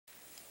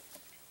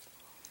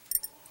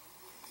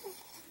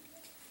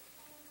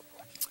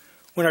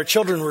When our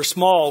children were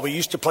small, we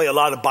used to play a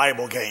lot of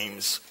Bible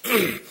games.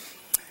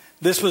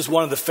 This was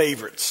one of the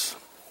favorites.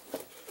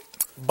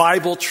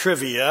 Bible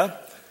trivia,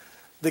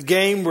 the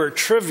game where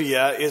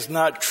trivia is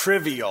not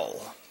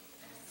trivial.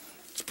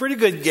 It's a pretty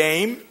good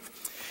game.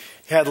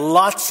 It had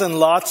lots and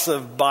lots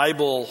of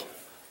Bible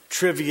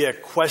trivia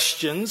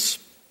questions.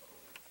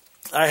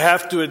 I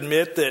have to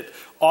admit that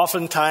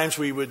oftentimes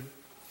we would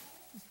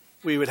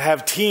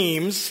have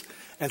teams,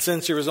 and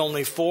since there was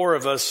only 4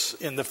 of us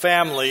in the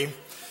family,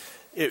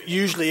 it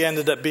usually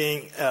ended up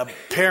being a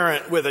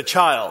parent with a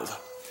child.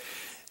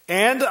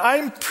 And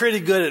I'm pretty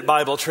good at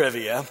Bible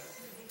trivia.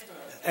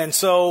 And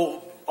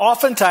so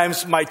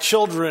oftentimes my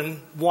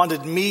children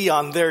wanted me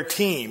on their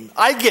team.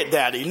 I get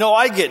daddy. No,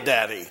 I get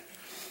daddy.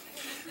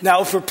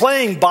 Now, if we're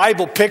playing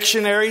Bible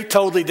Pictionary,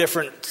 totally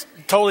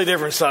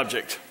different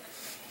subject.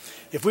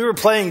 If we were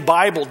playing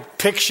Bible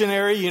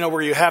Pictionary,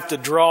 where you have to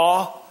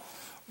draw,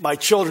 my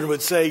children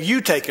would say,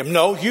 you take him.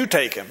 No, you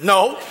take him.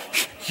 No,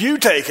 you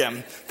take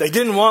him. They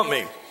didn't want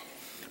me.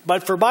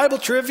 But for Bible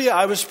trivia,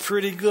 I was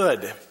pretty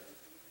good.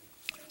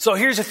 So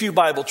here's a few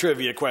Bible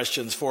trivia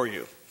questions for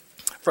you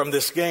from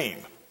this game.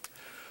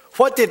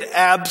 What did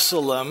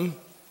Absalom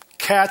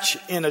catch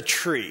in a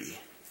tree?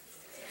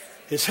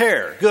 His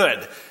hair.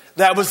 Good.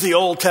 That was the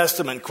Old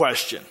Testament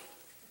question.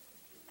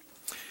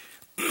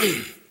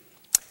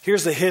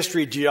 Here's the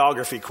history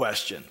geography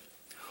question.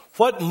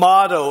 What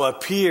motto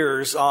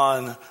appears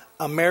on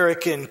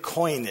American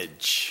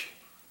coinage?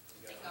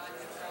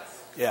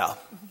 Yeah.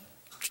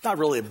 It's not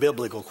really a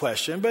biblical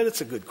question, but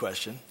it's a good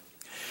question.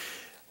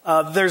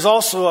 There's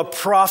also a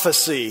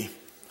prophecy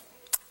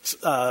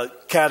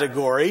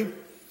category. It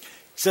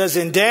says,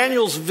 in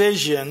Daniel's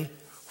vision,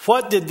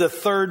 what did the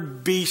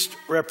third beast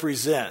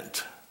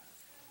represent?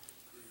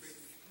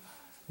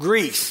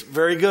 Greece.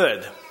 Very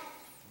good.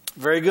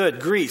 Very good.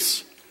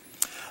 Greece.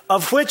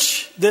 Of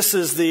which, this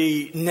is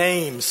the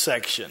name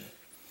section.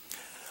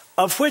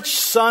 Of which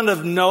son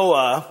of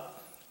Noah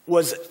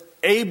was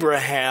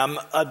Abraham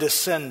a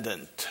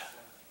descendant?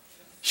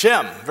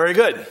 Shem. Very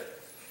good.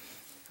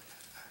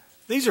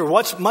 These are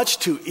much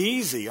too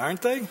easy,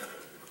 aren't they?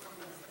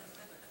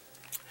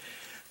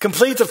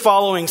 Complete the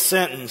following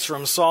sentence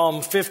from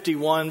Psalm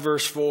 51,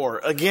 verse 4.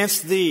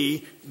 Against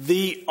thee,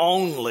 thee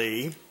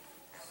only,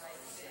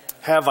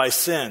 have I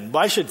sinned.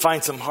 Well, I should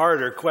find some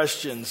harder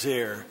questions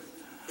here.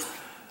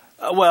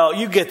 Well,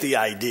 you get the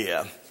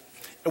idea.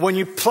 When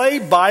you play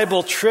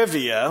Bible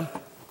trivia,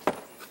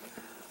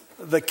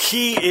 the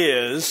key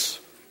is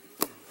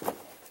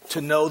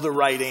to know the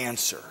right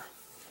answer.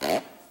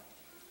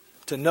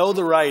 To know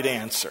the right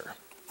answer.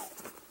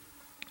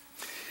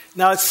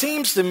 Now, it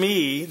seems to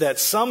me that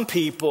some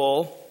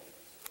people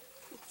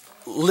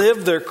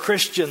live their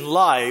Christian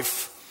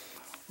life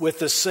with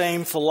the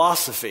same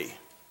philosophy.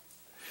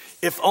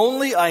 If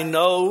only I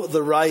know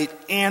the right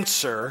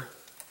answer,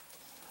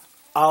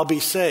 I'll be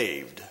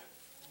saved.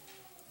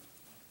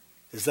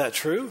 Is that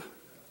true?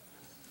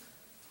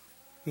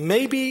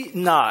 Maybe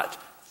not.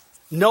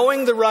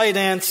 Knowing the right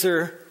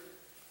answer,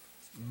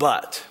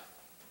 but.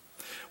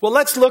 Well,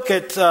 let's look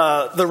at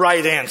the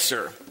right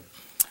answer.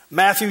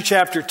 Matthew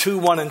chapter 2,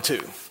 1 and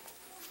 2.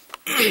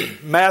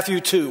 Matthew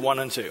 2, 1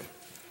 and 2.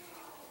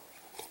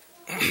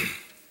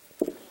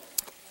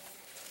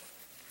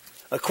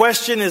 A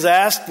question is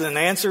asked and an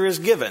answer is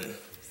given.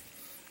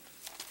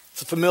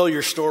 It's a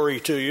familiar story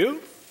to you.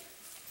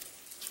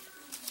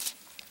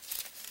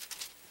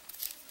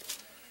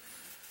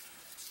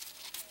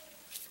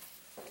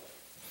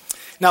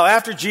 Now,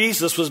 after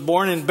Jesus was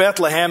born in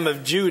Bethlehem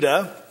of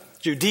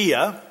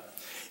Judea,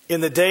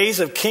 in the days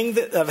of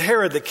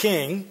Herod the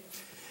king,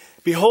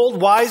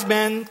 behold, wise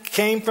men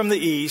came from the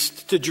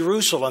east to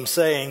Jerusalem,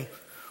 saying,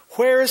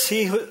 where is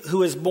he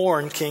who is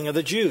born King of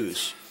the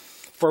Jews?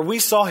 For we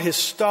saw his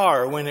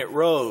star when it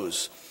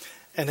rose,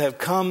 and have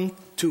come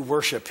to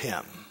worship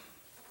him.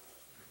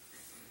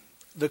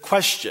 The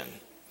question,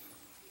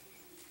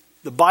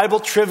 the Bible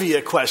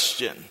trivia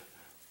question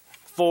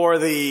for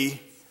the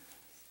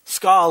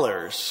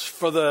scholars,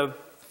 for the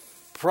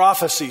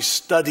prophecy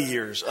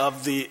studiers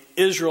of the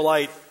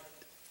Israelite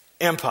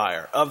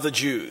empire, of the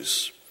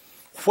Jews.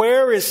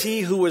 Where is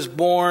he who was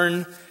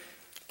born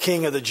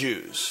King of the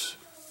Jews?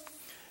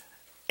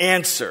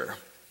 Answer.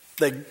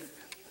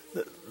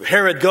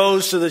 Herod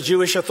goes to the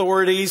Jewish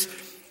authorities.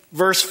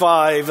 Verse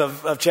 5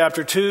 of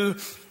chapter 2.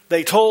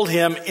 They told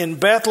him, in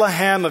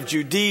Bethlehem of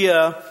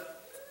Judea,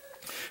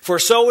 for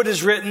so it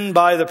is written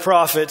by the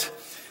prophet,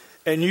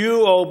 and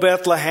you, O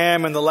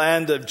Bethlehem, in the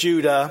land of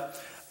Judah,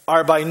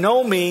 are by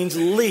no means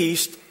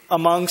least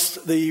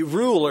amongst the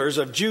rulers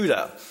of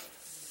Judah.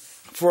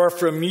 For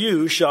from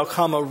you shall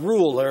come a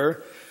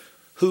ruler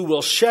who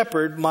will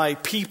shepherd my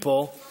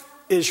people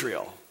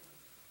Israel.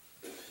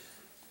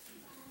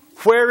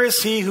 Where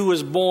is he who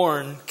was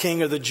born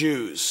King of the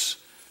Jews?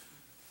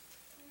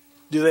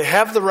 Do they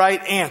have the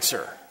right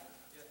answer?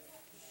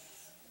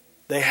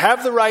 They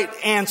have the right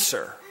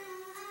answer.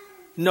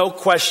 No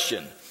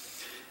question.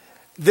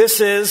 This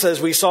is,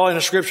 as we saw in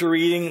the scripture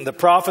reading, the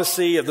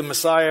prophecy of the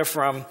Messiah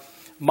from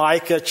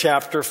Micah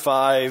chapter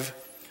 5,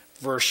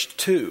 verse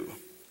 2.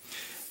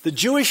 The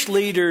Jewish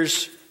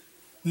leaders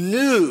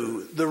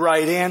knew the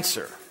right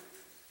answer.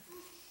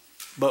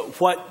 But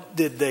what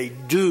did they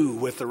do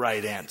with the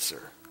right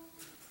answer?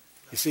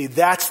 You see,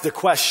 that's the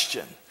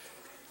question.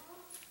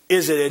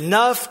 Is it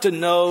enough to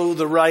know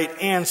the right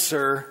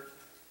answer,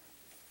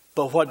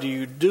 but what do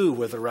you do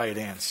with the right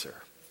answer?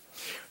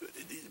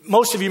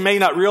 Most of you may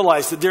not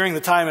realize that during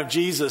the time of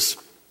Jesus,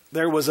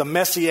 there was a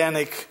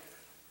messianic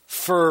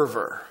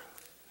fervor.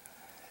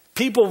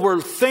 People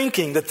were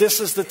thinking that this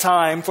is the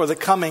time for the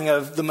coming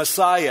of the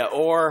Messiah,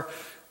 or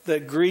the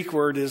Greek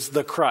word is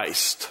the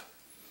Christ.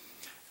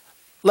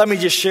 Let me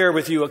just share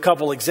with you a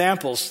couple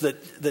examples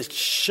that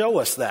show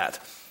us that.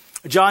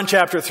 John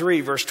chapter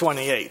 3, verse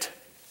 28.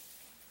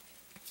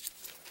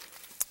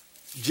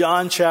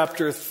 John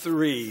chapter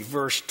 3,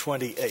 verse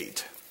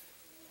 28.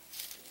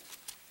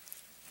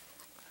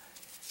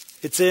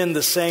 It's in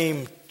the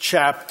same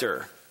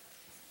chapter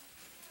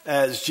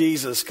as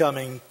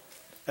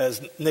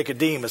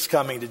Nicodemus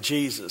coming to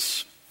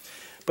Jesus.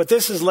 But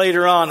this is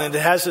later on, and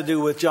it has to do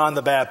with John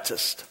the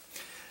Baptist.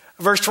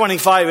 Verse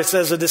 25, it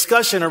says, a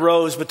discussion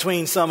arose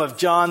between some of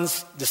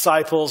John's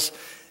disciples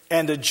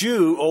and a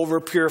Jew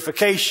over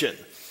purification.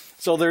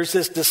 So there's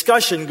this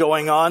discussion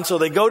going on. So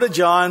they go to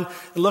John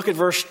and look at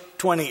verse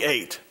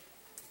 28.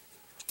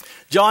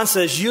 John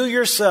says, you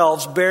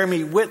yourselves bear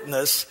me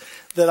witness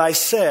that I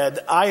said,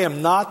 I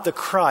am not the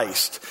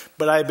Christ,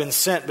 but I have been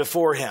sent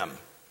before him.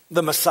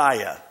 The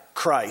Messiah.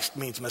 Christ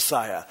means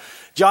Messiah.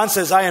 John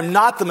says, I am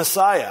not the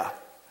Messiah.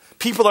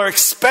 People are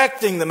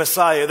expecting the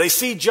Messiah. They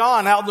see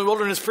John out in the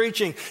wilderness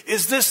preaching.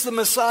 Is this the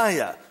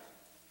Messiah?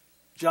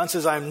 John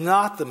says, I'm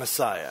not the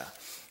Messiah.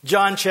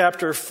 John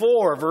chapter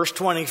 4, verse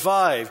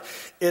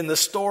 25, in the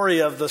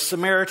story of the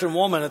Samaritan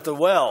woman at the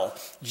well,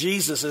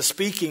 Jesus is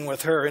speaking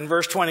with her. In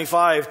verse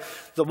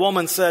 25, the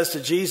woman says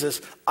to Jesus,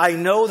 I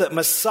know that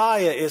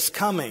Messiah is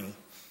coming,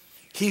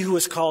 he who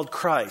is called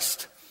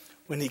Christ.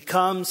 When he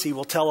comes, he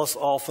will tell us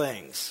all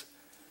things.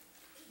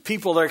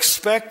 People are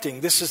expecting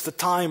this is the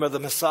time of the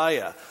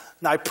Messiah.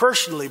 Now, I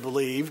personally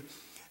believe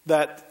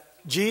that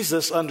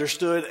Jesus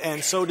understood,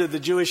 and so did the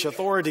Jewish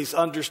authorities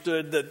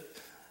understood, that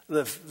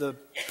the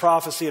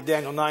prophecy of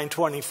Daniel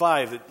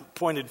 9:25 that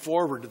pointed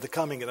forward to the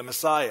coming of the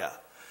Messiah.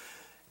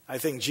 I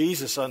think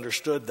Jesus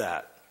understood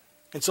that.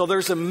 And so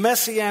there's a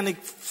messianic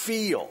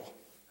feel.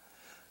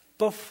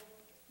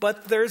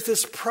 But there's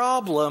this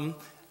problem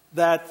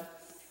that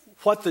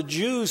what the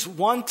Jews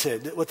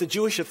wanted, what the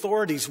Jewish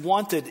authorities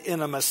wanted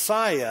in a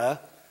Messiah,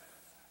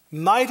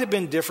 might have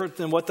been different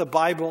than what the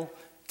Bible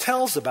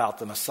tells about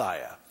the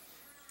Messiah.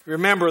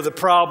 Remember the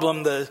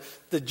problem, the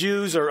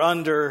Jews are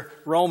under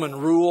Roman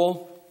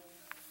rule.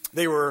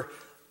 They were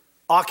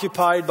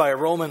occupied by a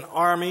Roman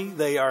army.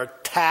 They are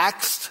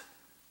taxed.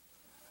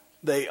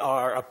 They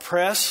are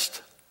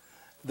oppressed.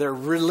 Their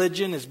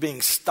religion is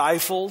being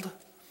stifled.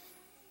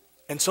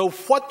 And so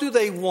what do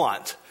they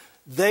want?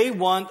 They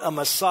want a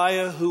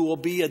Messiah who will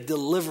be a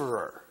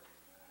deliverer.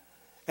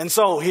 And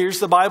so here's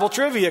the Bible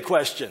trivia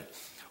question.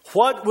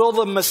 What will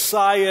the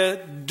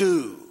Messiah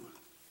do?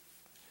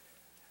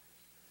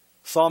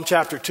 Psalm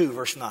chapter 2,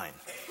 verse 9.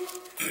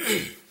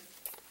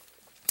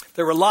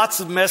 There were lots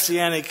of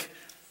messianic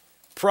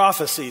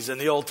prophecies in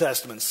the Old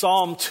Testament.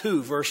 Psalm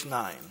 2, verse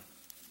 9.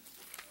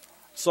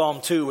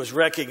 Psalm 2 was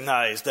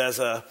recognized as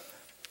a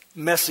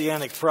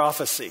messianic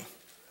prophecy.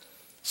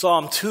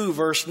 Psalm 2,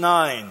 verse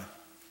 9.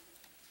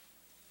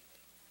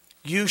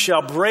 You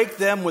shall break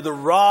them with a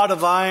rod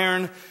of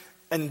iron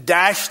and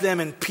dash them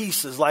in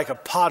pieces like a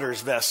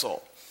potter's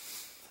vessel.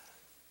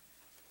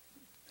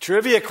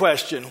 Trivia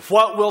question.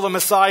 What will the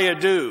Messiah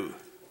do?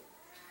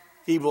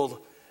 He will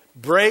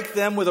break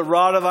them with a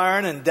rod of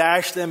iron and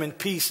dash them in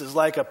pieces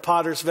like a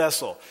potter's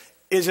vessel.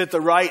 Is it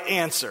the right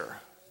answer?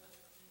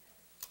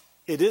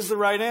 It is the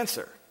right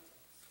answer.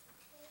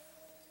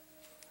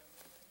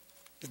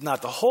 It's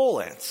not the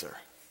whole answer,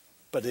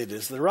 but it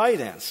is the right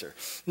answer.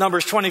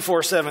 Numbers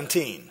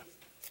 24:17.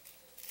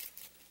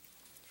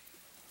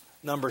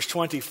 Numbers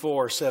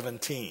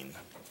 24:17.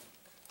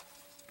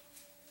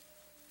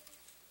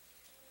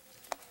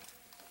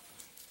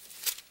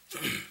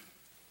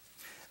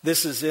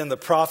 This is in the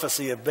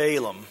prophecy of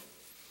Balaam.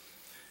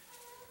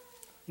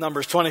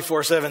 Numbers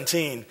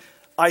 24:17.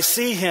 I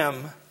see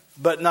him,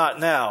 but not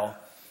now.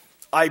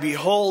 I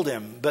behold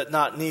him, but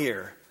not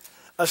near.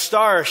 A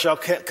star shall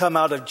come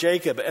out of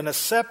Jacob, and a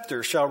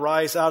scepter shall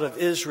rise out of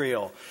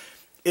Israel.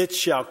 It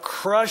shall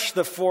crush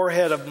the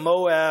forehead of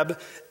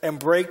Moab and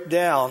break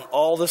down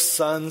all the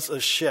sons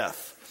of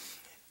Sheth.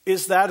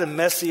 Is that a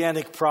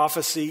messianic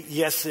prophecy?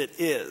 Yes, it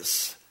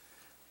is.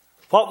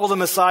 What will the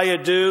Messiah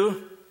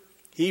do?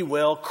 He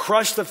will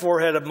crush the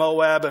forehead of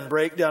Moab and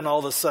break down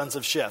all the sons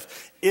of Sheth.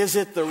 Is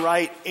it the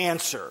right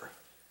answer?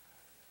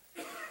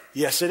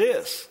 Yes, it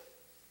is.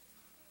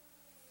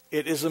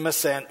 It is a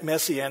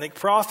messianic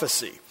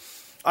prophecy.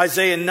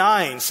 Isaiah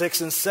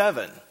 9:6 and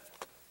 7.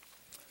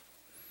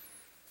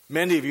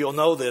 Many of you will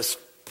know this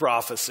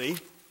prophecy,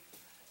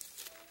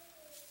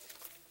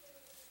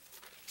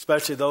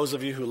 especially those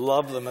of you who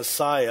love the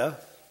Messiah.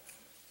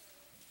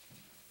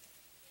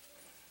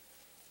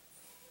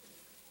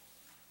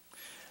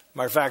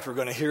 Matter of fact, we're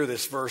going to hear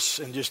this verse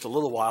in just a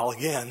little while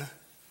again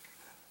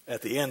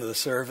at the end of the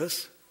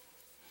service.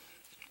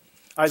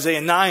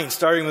 Isaiah 9,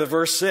 starting with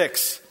verse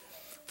 6.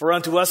 For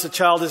unto us a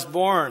child is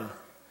born,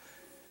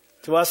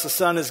 to us a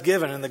son is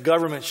given, and the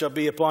government shall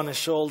be upon his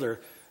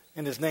shoulder,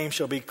 and his name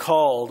shall be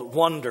called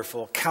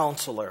Wonderful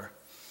Counselor,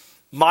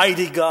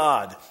 Mighty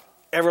God,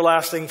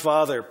 Everlasting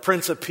Father,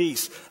 Prince of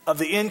Peace. Of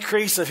the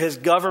increase of his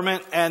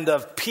government and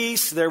of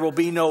peace there will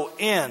be no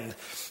end,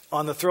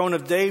 on the throne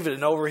of David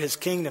and over his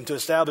kingdom, to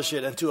establish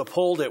it and to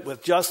uphold it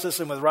with justice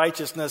and with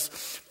righteousness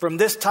from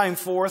this time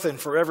forth and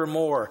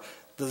forevermore.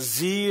 The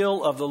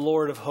zeal of the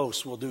Lord of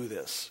hosts will do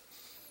this.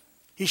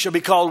 He shall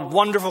be called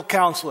Wonderful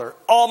Counselor,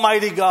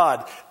 Almighty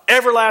God,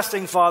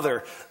 Everlasting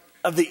Father.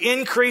 Of the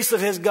increase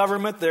of his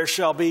government there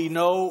shall be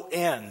no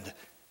end.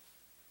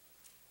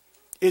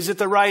 Is it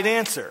the right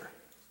answer?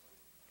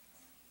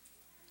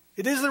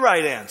 It is the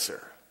right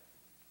answer.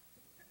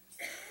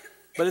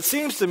 But it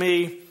seems to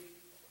me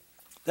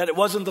that it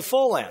wasn't the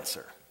full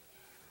answer.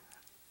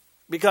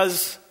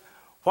 Because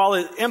while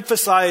it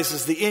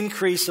emphasizes the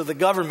increase of the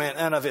government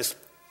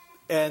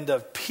and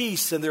of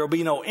peace, and there will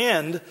be no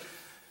end,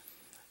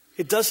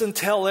 it doesn't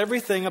tell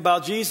everything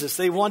about Jesus.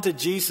 They wanted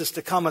Jesus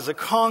to come as a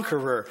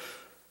conqueror,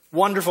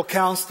 Wonderful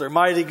Counselor,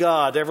 Mighty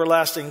God,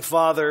 Everlasting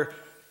Father,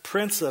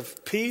 Prince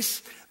of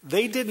Peace.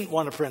 They didn't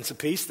want a Prince of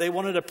Peace. They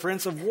wanted a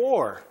Prince of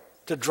War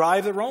to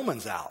drive the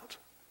Romans out.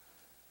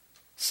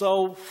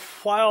 So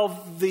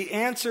while the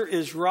answer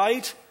is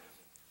right,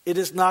 it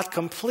is not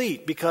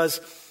complete, because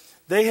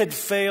they had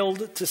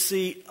failed to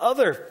see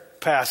other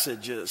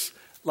passages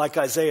like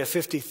Isaiah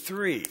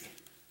 53,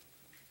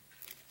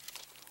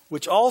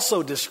 which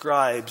also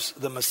describes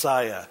the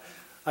Messiah.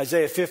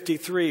 Isaiah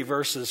 53,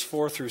 verses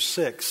 4 through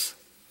 6.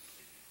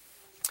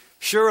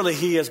 Surely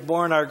he has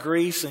borne our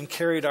griefs and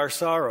carried our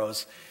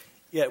sorrows,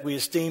 yet we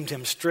esteemed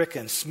him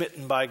stricken,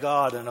 smitten by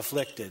God, and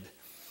afflicted.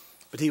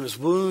 But he was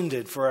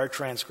wounded for our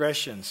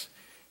transgressions.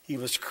 He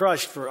was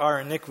crushed for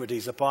our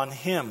iniquities. Upon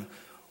him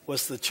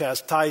was the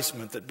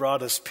chastisement that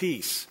brought us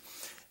peace,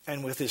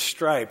 and with his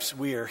stripes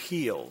we are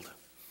healed.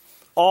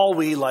 All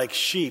we like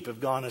sheep have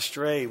gone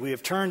astray. We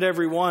have turned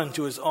every one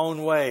to his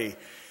own way,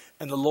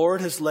 and the Lord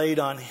has laid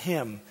on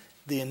him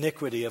the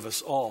iniquity of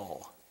us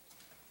all.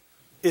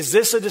 Is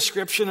this a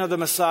description of the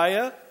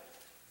Messiah?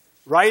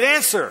 Right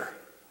answer.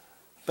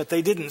 But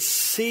they didn't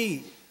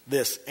see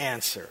this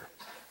answer.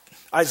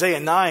 Isaiah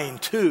 9,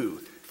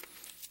 2.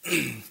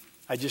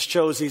 I just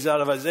chose these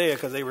out of Isaiah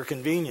because they were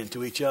convenient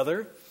to each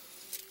other.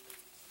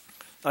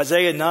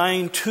 Isaiah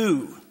 9,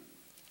 2.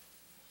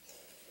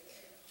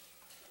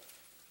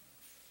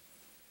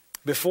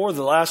 Before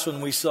the last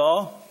one we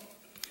saw,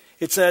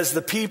 it says,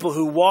 the people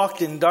who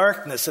walked in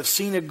darkness have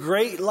seen a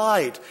great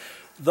light.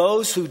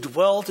 Those who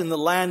dwelt in the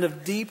land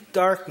of deep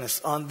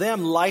darkness, on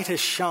them light has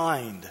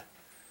shined.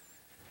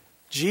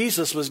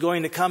 Jesus was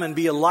going to come and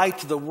be a light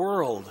to the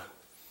world.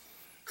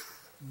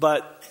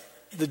 But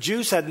the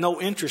Jews had no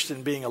interest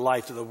in being a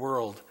light to the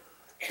world.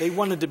 They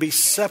wanted to be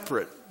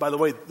separate. By the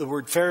way, the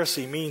word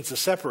Pharisee means the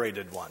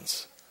separated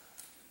ones.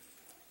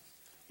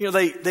 You know,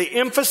 they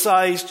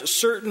emphasized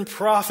certain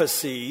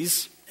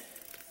prophecies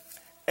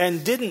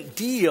and didn't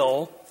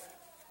deal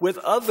with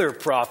other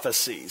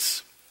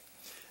prophecies.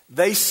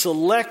 They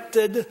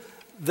selected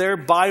their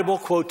Bible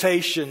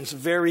quotations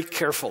very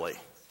carefully.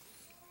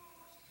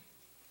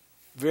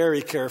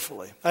 Very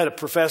carefully. I had a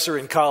professor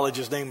in college,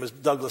 his name was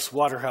Douglas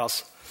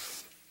Waterhouse.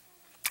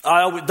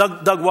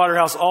 Doug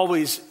Waterhouse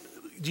always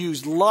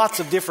used lots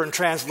of different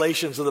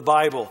translations of the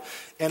Bible.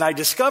 And I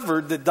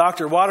discovered that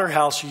Dr.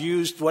 Waterhouse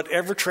used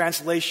whatever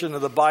translation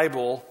of the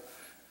Bible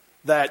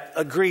that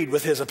agreed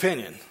with his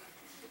opinion.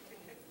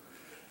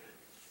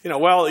 You know,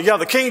 well, yeah,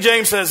 the King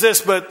James says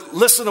this, but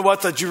listen to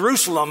what the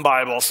Jerusalem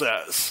Bible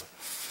says.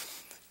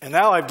 And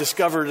now I've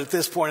discovered at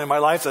this point in my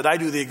life that I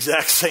do the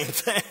exact same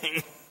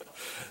thing.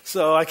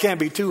 So I can't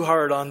be too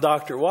hard on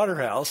Dr.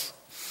 Waterhouse.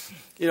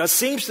 You know, it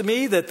seems to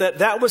me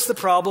that was the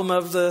problem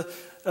of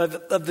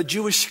the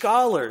Jewish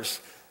scholars.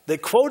 They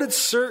quoted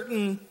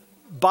certain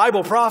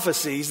Bible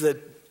prophecies that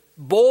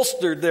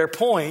bolstered their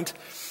point,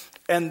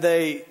 and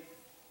they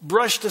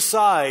brushed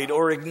aside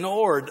or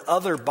ignored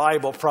other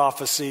Bible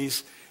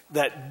prophecies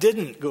that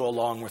didn't go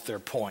along with their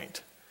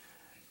point.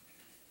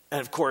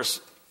 And of course,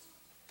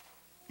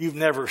 you've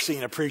never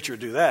seen a preacher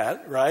do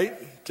that,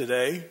 right?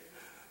 Today.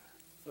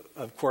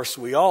 Of course,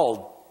 we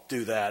all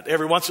do that.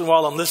 Every once in a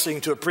while I'm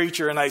listening to a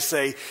preacher and I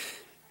say,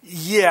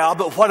 yeah,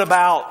 but what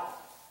about?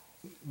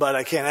 But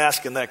I can't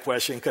ask him that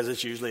question because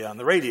it's usually on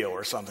the radio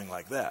or something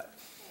like that.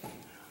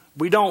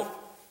 We don't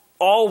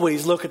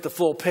always look at the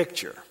full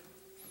picture.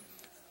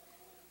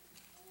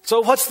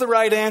 So what's the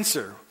right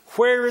answer?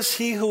 Where is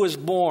he who was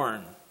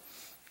born,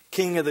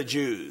 King of the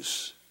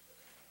Jews?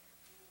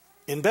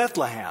 In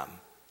Bethlehem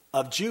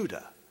of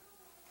Judah.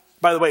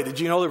 By the way, did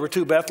you know there were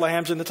 2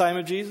 Bethlehems in the time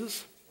of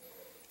Jesus?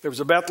 There was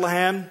a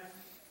Bethlehem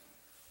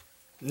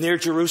near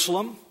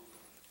Jerusalem,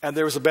 and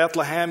there was a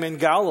Bethlehem in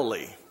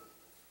Galilee.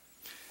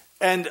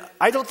 And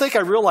I don't think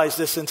I realized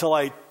this until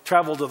I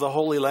traveled to the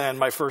Holy Land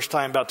my first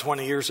time about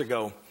 20 years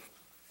ago.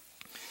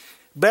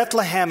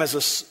 Bethlehem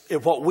is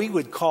what we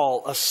would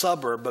call a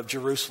suburb of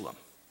Jerusalem.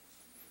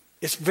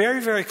 It's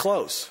very, very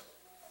close.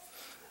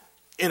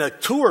 In a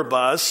tour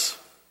bus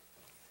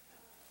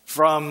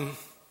from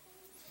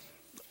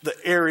the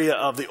area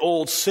of the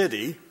old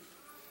city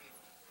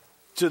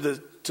to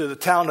the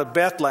town of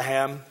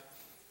Bethlehem,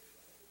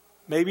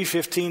 maybe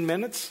 15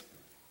 minutes.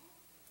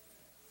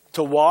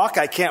 To walk,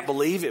 I can't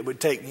believe it would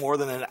take more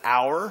than an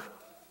hour.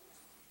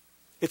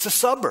 It's a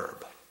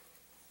suburb.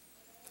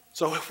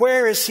 So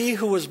where is he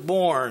who was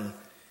born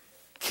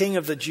King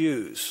of the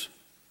Jews?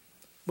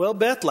 Well,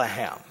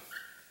 Bethlehem.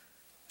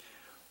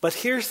 But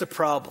here's the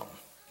problem.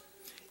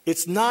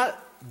 It's not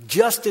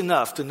just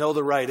enough to know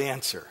the right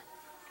answer.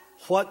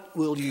 What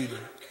will you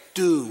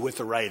do with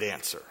the right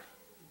answer?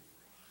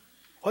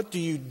 What do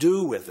you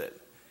do with it?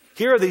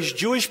 Here are these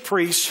Jewish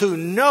priests who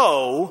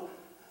know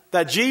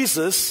that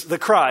Jesus, the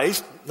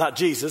Christ, not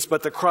Jesus,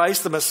 but the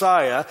Christ, the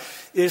Messiah,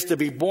 is to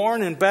be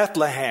born in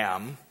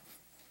Bethlehem.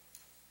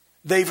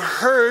 They've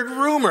heard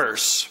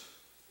rumors.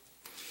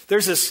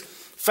 There's this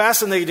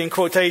fascinating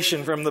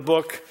quotation from the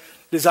book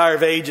Desire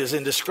of Ages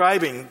in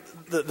describing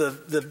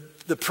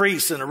the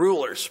priests and the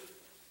rulers.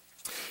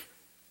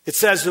 It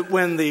says that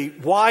when the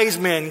wise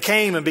men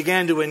came and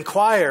began to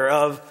inquire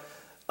of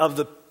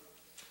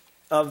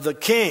the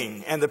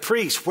king and the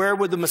priest, where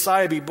would the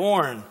Messiah be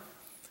born?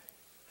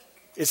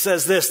 It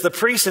says this: the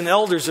priests and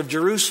elders of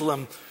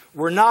Jerusalem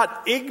were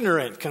not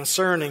ignorant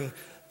concerning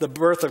the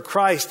birth of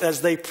Christ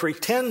as they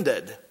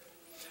pretended.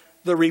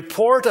 The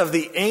report of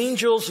the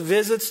angel's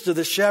visits to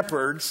the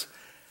shepherds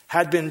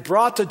had been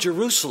brought to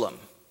Jerusalem,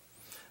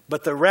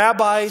 but the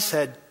rabbis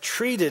had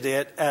treated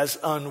it as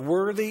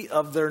unworthy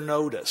of their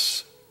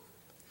notice.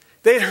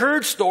 They'd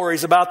heard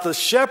stories about the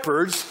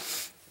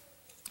shepherds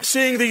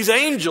seeing these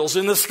angels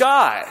in the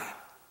sky.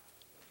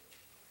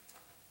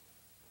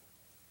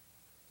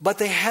 But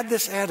they had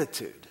this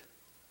attitude.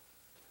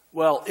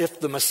 Well, if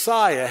the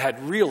Messiah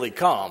had really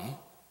come,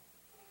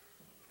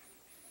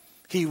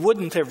 he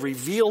wouldn't have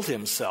revealed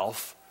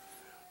himself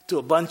to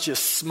a bunch of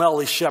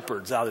smelly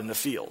shepherds out in the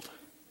field.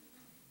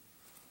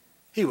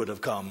 He would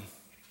have come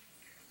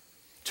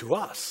to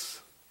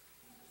us,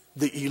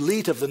 the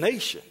elite of the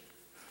nation,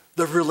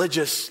 the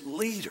religious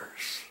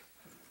leaders.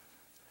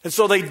 And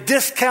so they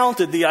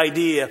discounted the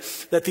idea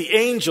that the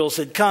angels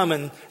had come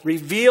and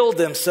revealed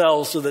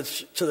themselves to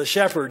the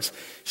shepherds.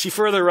 She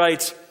further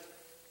writes,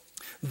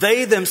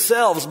 they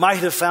themselves might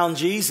have found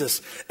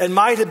Jesus and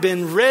might have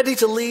been ready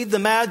to lead the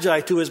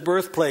Magi to his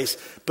birthplace.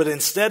 But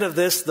instead of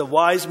this, the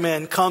wise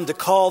men come to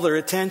call their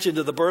attention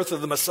to the birth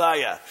of the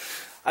Messiah.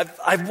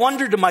 I've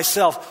wondered to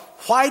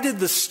myself, why did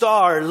the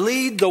star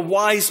lead the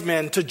wise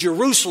men to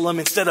Jerusalem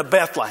instead of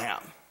Bethlehem?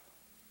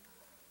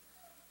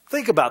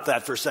 Think about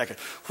that for a second.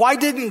 Why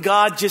didn't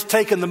God just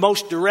take them the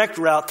most direct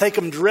route, take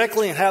them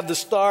directly and have the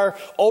star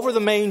over the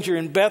manger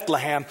in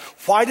Bethlehem?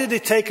 Why did he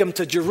take them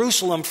to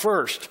Jerusalem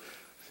first?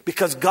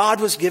 Because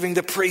God was giving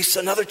the priests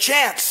another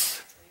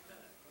chance.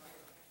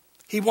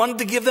 He wanted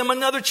to give them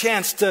another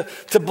chance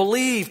to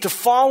believe, to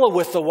follow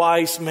with the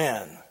wise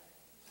men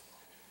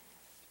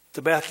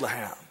to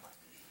Bethlehem.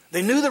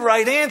 They knew the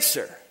right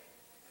answer.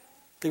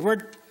 They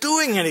weren't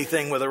doing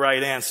anything with the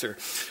right answer.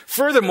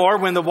 Furthermore,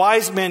 when the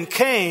wise men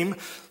came,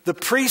 the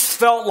priests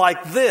felt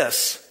like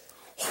this: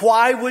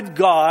 why would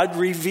God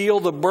reveal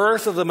the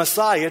birth of the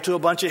Messiah to a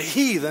bunch of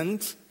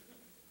heathens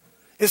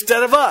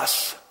instead of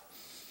us?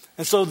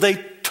 And so they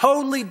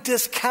totally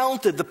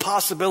discounted the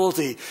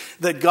possibility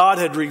that God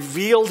had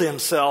revealed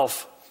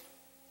himself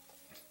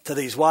to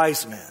these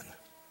wise men.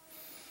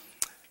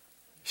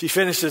 She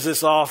finishes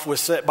this off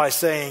by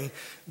saying,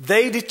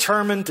 they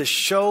determined to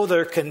show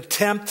their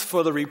contempt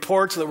for the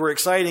reports that were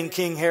exciting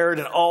King Herod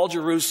and all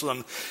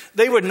Jerusalem.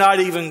 They would not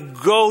even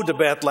go to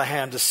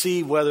Bethlehem to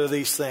see whether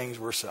these things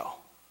were so.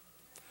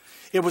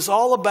 It was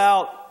all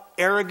about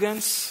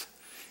arrogance.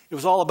 It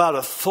was all about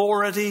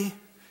authority.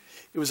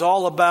 It was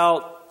all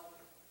about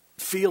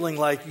feeling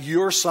like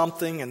you're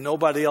something and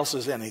nobody else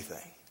is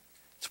anything.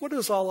 It's what it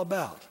was all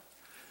about.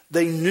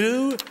 They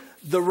knew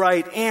the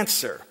right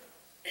answer,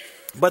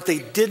 but they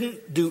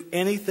didn't do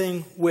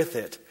anything with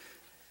it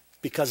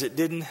because it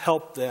didn't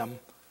help them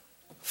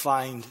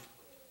find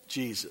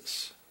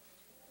Jesus.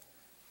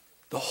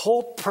 The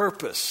whole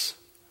purpose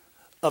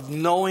of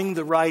knowing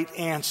the right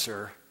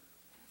answer,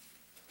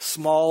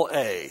 small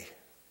a,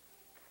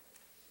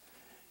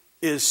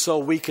 is so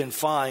we can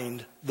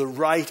find the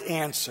right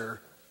answer,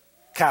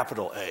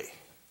 capital A.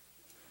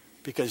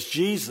 Because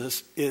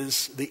Jesus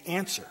is the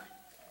answer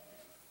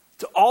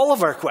to all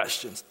of our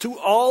questions, to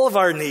all of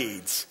our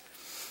needs.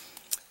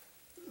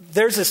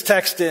 There's this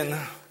text in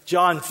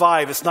John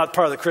 5. It's not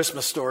part of the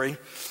Christmas story,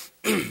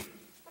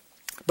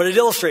 but it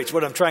illustrates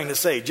what I'm trying to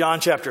say. John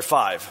chapter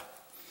 5,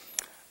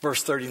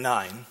 verse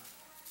 39.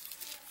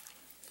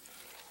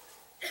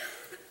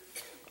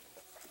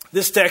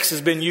 This text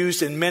has been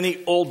used in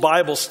many old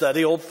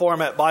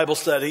format Bible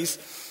studies.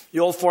 The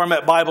old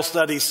format Bible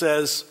study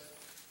says,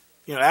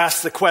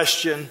 ask the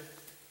question,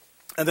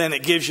 and then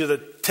it gives you the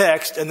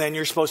text, and then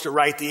you're supposed to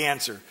write the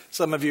answer.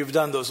 Some of you have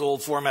done those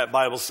old format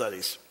Bible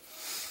studies.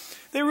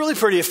 They're really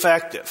pretty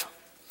effective.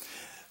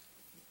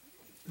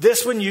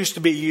 This one used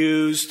to be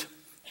used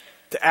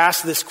to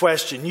ask this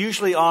question,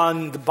 usually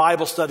on the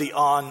Bible study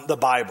on the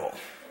Bible.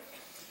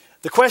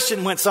 The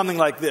question went something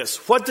like this: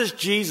 what does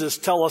Jesus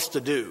tell us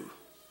to do?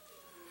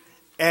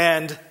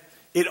 And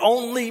it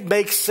only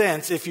makes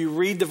sense if you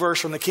read the verse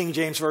from the King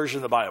James Version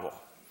of the Bible.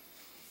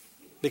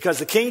 Because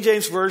the King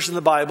James Version of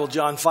the Bible,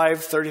 John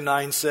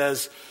 5:39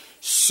 says,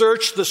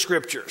 search the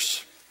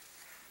scriptures.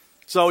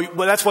 So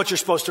that's what you're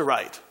supposed to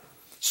write.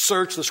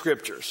 Search the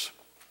scriptures.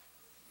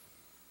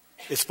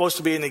 It's supposed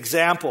to be an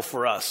example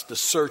for us to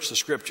search the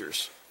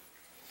scriptures.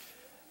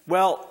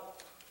 Well,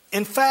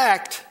 in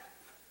fact,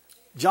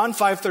 John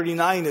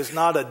 5:39 is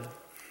not a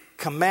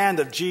command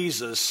of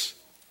Jesus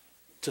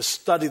to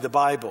study the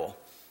Bible.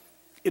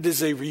 It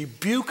is a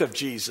rebuke of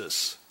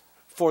Jesus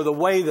for the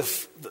way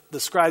the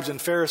scribes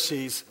and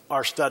Pharisees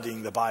are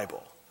studying the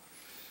Bible.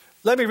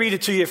 Let me read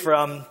it to you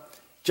from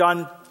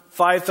John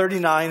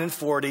 5:39 and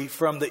 40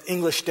 from the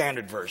English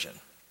Standard Version.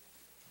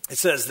 It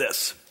says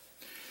this: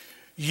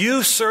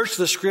 you search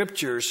the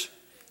scriptures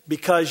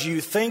because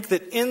you think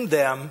that in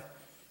them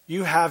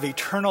you have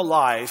eternal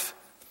life,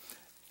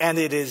 and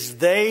it is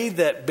they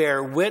that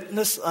bear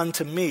witness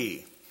unto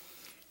me.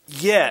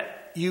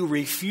 Yet you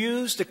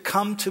refuse to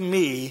come to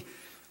me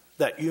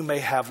that you may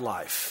have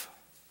life.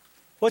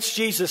 What's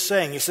Jesus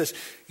saying? He says,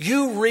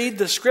 you read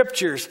the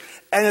scriptures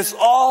and it's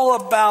all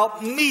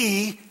about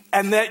me,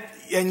 and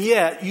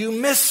yet you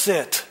miss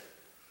it.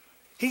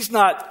 He's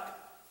not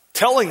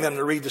telling them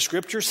to read the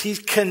scriptures. He's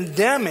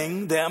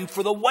condemning them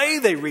for the way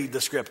they read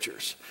the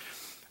scriptures.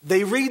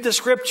 They read the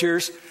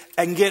scriptures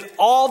and get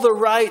all the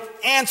right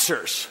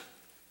answers.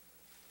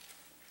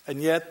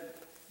 And yet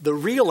the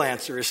real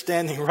answer is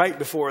standing right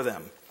before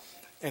them,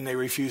 and they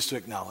refuse to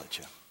acknowledge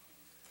him.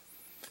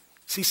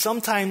 See,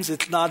 sometimes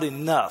it's not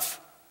enough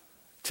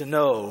to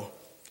know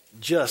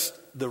just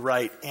the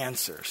right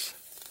answers.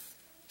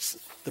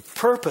 The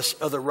purpose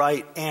of the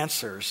right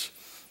answers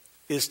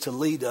is to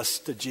lead us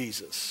to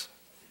Jesus.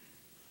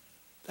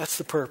 That's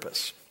the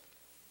purpose.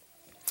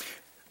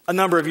 A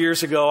number of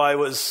years ago, I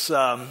was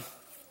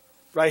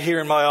right here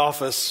in my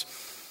office.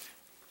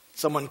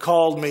 Someone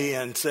called me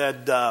and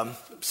said,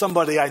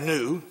 somebody I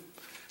knew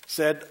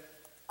said,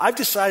 I've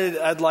decided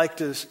I'd like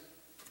to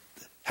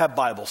have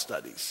Bible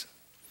studies.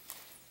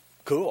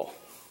 Cool.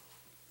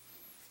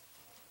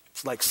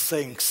 It's like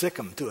saying sick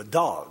 'em to a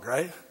dog,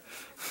 right?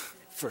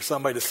 For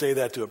somebody to say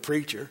that to a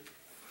preacher.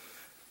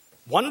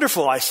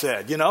 Wonderful, I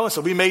said,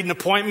 So we made an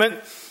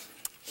appointment.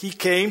 He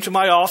came to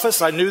my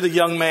office. I knew the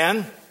young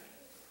man.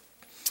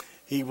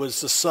 He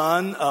was the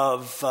son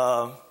of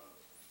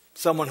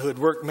someone who had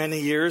worked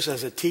many years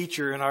as a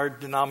teacher in our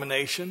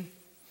denomination.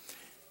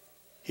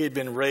 He had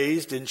been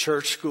raised in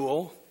church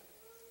school.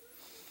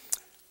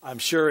 I'm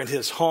sure in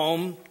his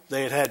home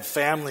they had had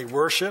family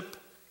worship,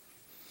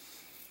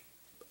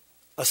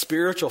 a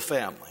spiritual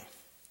family.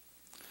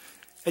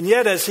 And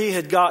yet as he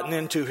had gotten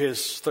into his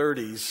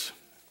 30s,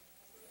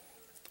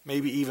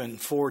 maybe even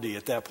 40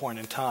 at that point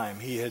in time,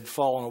 he had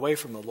fallen away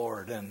from the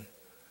Lord, and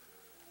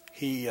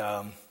he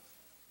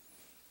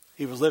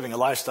was living a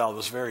lifestyle that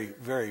was very,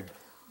 very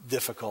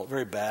difficult,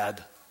 very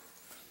bad.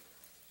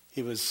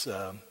 He was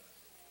a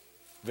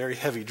very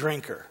heavy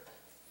drinker.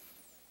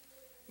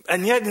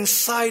 And yet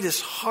inside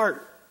his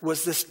heart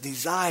was this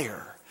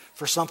desire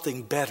for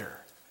something better.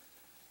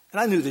 And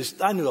I knew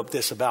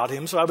this about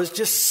him, so I was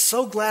just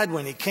so glad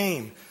when he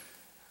came.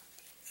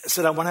 I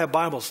said, I want to have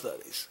Bible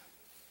studies.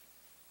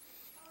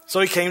 So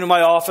he came to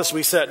my office.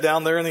 We sat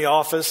down there in the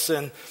office,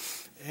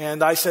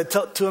 and I said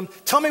to him,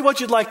 tell me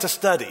what you'd like to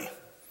study.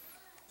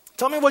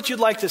 Tell me what you'd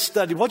like to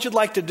study, what you'd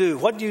like to do,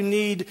 what do you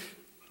need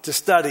to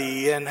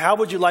study, and how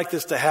would you like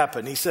this to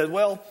happen? He said,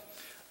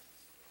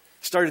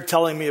 started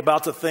telling me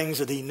about the things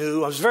that he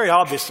knew. It was very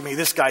obvious to me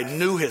this guy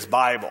knew his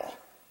Bible.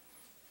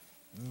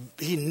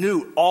 He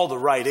knew all the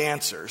right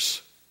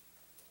answers.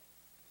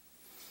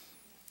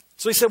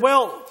 So he said,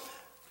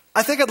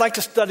 I think I'd like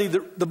to study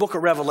the book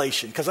of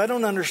Revelation, because I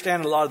don't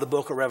understand a lot of the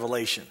book of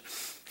Revelation.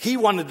 He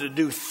wanted to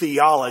do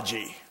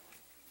theology.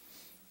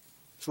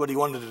 That's what he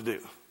wanted to do.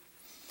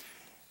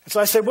 And so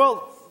I said,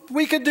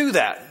 we could do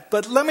that,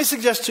 but let me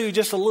suggest to you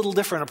just a little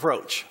different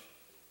approach.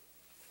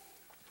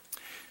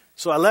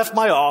 So I left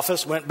my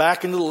office, went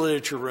back into the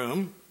literature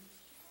room,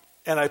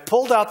 and I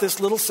pulled out this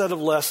little set of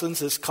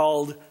lessons.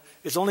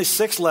 It's only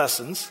 6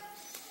 lessons.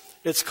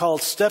 It's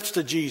called Steps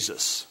to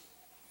Jesus.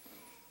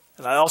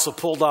 And I also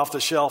pulled off the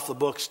shelf the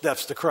book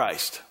Steps to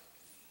Christ.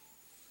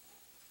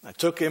 I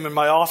took him in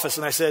my office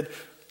and I said,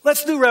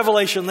 let's do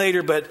Revelation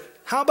later, but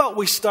how about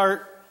we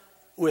start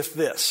with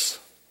this?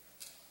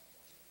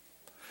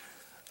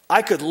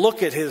 I could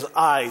look at his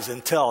eyes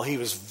and tell he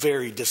was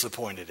very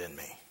disappointed in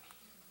me.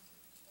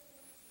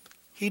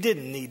 He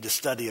didn't need to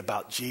study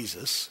about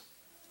Jesus.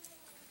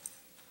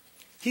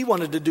 He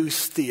wanted to do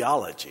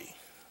theology.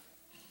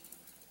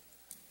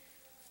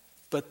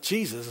 But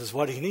Jesus is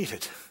what he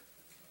needed.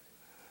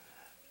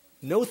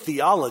 No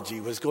theology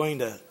was going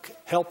to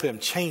help him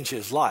change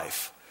his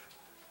life.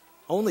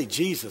 Only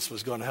Jesus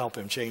was going to help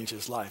him change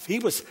his life. He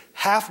was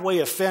halfway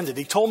offended.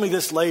 He told me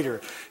this later.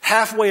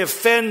 Halfway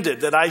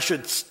offended that I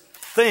should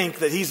think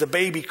that he's a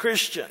baby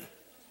Christian.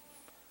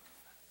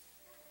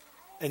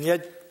 And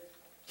yet,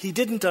 he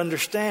didn't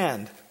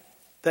understand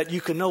that you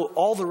can know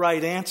all the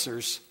right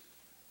answers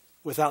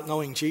without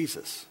knowing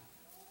Jesus.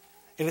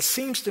 And it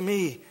seems to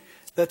me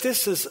that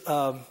this is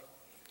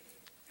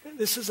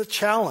a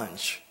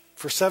challenge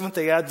for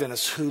Seventh-day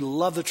Adventists who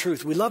love the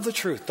truth. We love the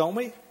truth, don't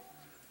we?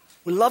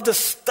 We love to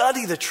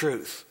study the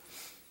truth.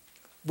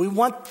 We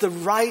want the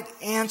right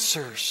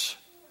answers.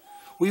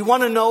 We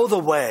want to know the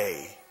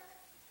way.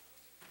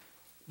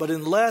 But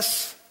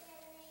unless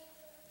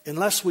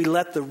we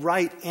let the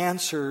right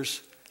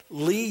answers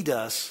lead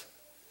us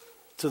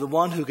to the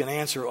one who can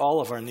answer all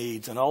of our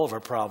needs and all of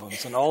our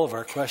problems and all of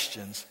our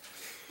questions,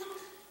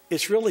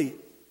 it's really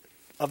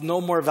of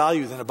no more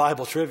value than a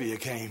Bible trivia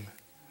game.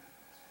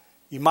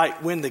 You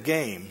might win the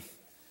game,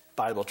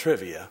 Bible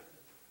trivia,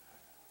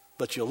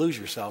 but you'll lose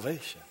your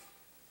salvation.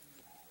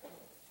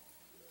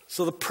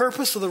 So the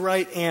purpose of the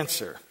right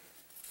answer,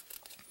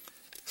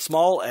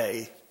 small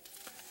a,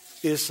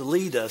 is to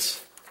lead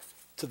us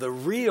to the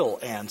real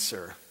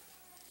answer,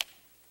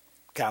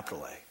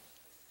 capital A.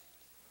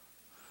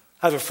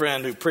 I have a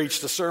friend who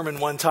preached a sermon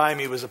one time.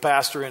 He was a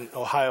pastor in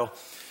Ohio,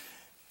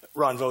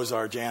 Ron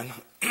Vozar, Jan.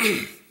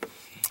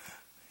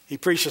 He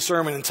preached a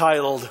sermon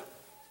entitled,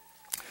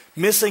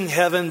 Missing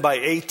Heaven by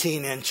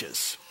 18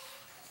 Inches.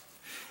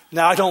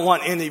 Now, I don't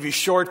want any of you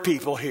short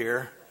people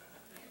here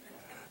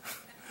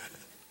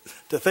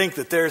to think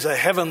that there's a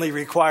heavenly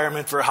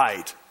requirement for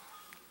height.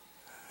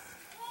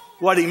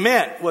 What he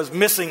meant was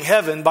missing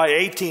heaven by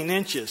 18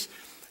 inches.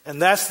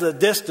 And that's the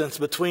distance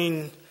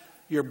between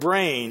your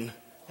brain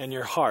and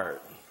your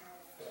heart.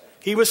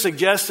 He was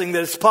suggesting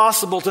that it's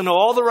possible to know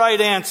all the right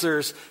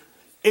answers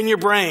in your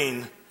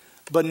brain,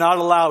 but not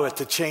allow it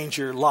to change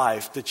your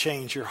life, to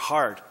change your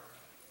heart.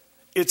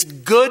 It's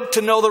good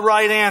to know the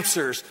right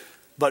answers,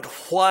 but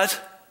what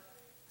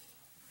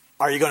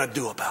are you going to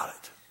do about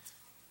it?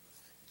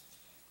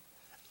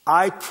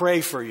 I pray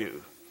for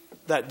you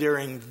that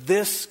during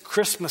this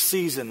Christmas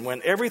season,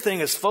 when everything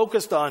is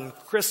focused on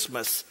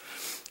Christmas,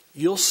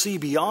 you'll see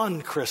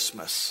beyond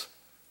Christmas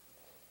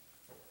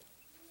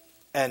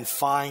and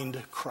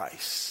find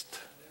Christ.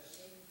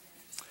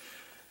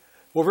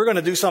 Well, we're going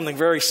to do something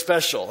very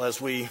special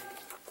as we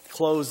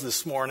close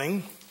this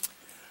morning.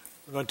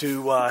 We're going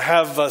to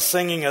have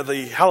singing of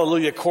the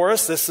Hallelujah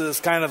Chorus. This is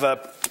kind of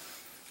a,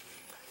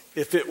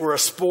 if it were a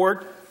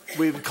sport,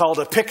 we would call it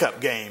a pickup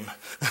game.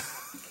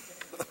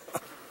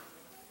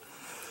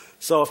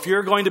 So if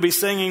you're going to be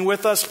singing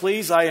with us,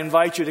 please, I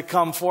invite you to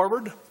come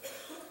forward.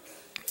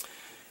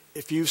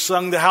 If you've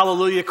sung the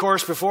Hallelujah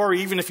Chorus before,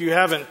 even if you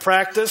haven't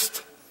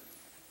practiced,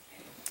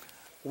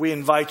 we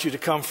invite you to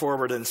come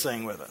forward and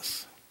sing with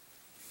us.